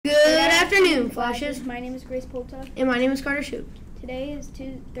afternoon, Flashes. My name is Grace Polta. And my name is Carter Shoup. Today is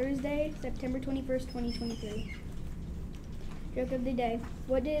Thursday, September 21st, 2023. Joke of the day.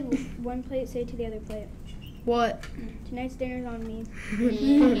 What did one plate say to the other plate? What? Tonight's dinner's on me.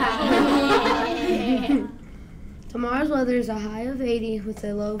 Tomorrow's weather is a high of 80 with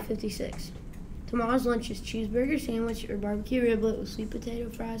a low of 56. Tomorrow's lunch is cheeseburger sandwich or barbecue riblet with sweet potato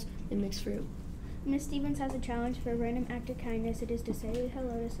fries and mixed fruit. Miss Stevens has a challenge for a random act of kindness. It is to say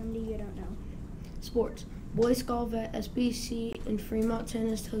hello to somebody you don't know. Sports. Boys golf at SBC and Fremont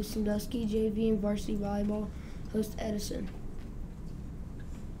Tennis host Sandusky. JV and varsity volleyball host Edison.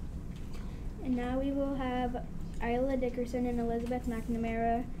 And now we will have Isla Dickerson and Elizabeth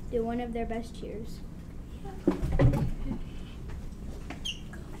McNamara do one of their best cheers.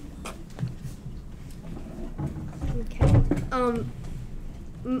 Okay.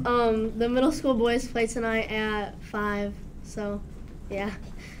 The middle school boys play tonight at 5, so, yeah.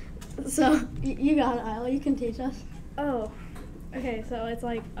 So, you got it, Isla. You can teach us. Oh, okay, so it's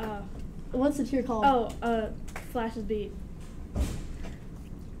like, What's the cheer called? Flash's beat.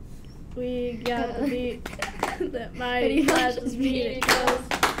 We got the beat, that mighty Flash's beat, it goes.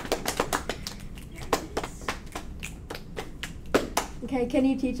 Okay, can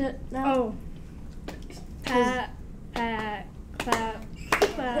you teach it now? Oh. Pat, pat, clap,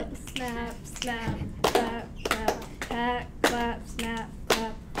 clap, snap, snap, clap, clap, pat, clap, snap,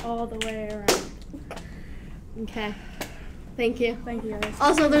 clap, all the way around. Okay. Thank you. Thank you, guys.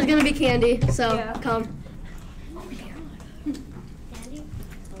 Also, there's going to be candy, so Yeah. come.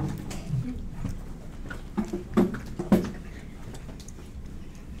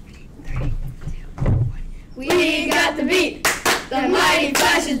 We got the beat. The mighty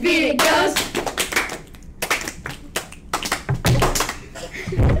Flashes beat, it goes.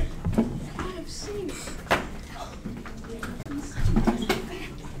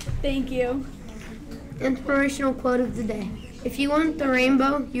 Thank you. Inspirational quote of the day. If you want the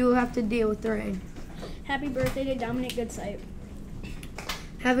rainbow, you will have to deal with the rain. Happy birthday to Dominic Goodsight.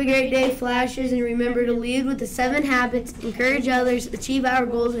 Have a great day, Flashes, and remember to lead with the 7 habits, encourage others, achieve our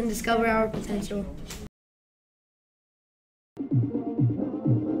goals, and discover our potential.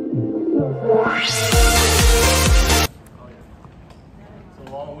 It's a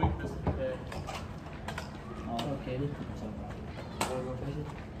long week this day. Okay. Wanna go fishing?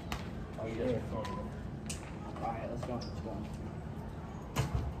 Oh, you guys are filming. Alright, let's go.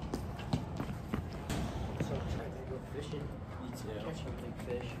 So excited to go fishing. Me too. Catch some big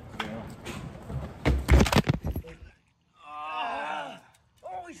fish. Yeah.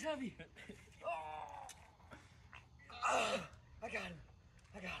 Oh, he's heavy. I got him.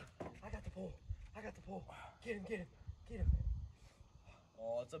 I got the pole. Get him.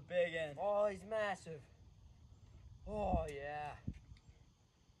 Oh, it's a big end. Oh, he's massive. Oh, yeah.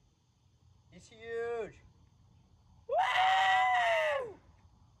 He's huge. Woo!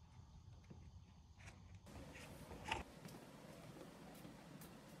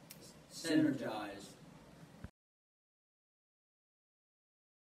 Synergize.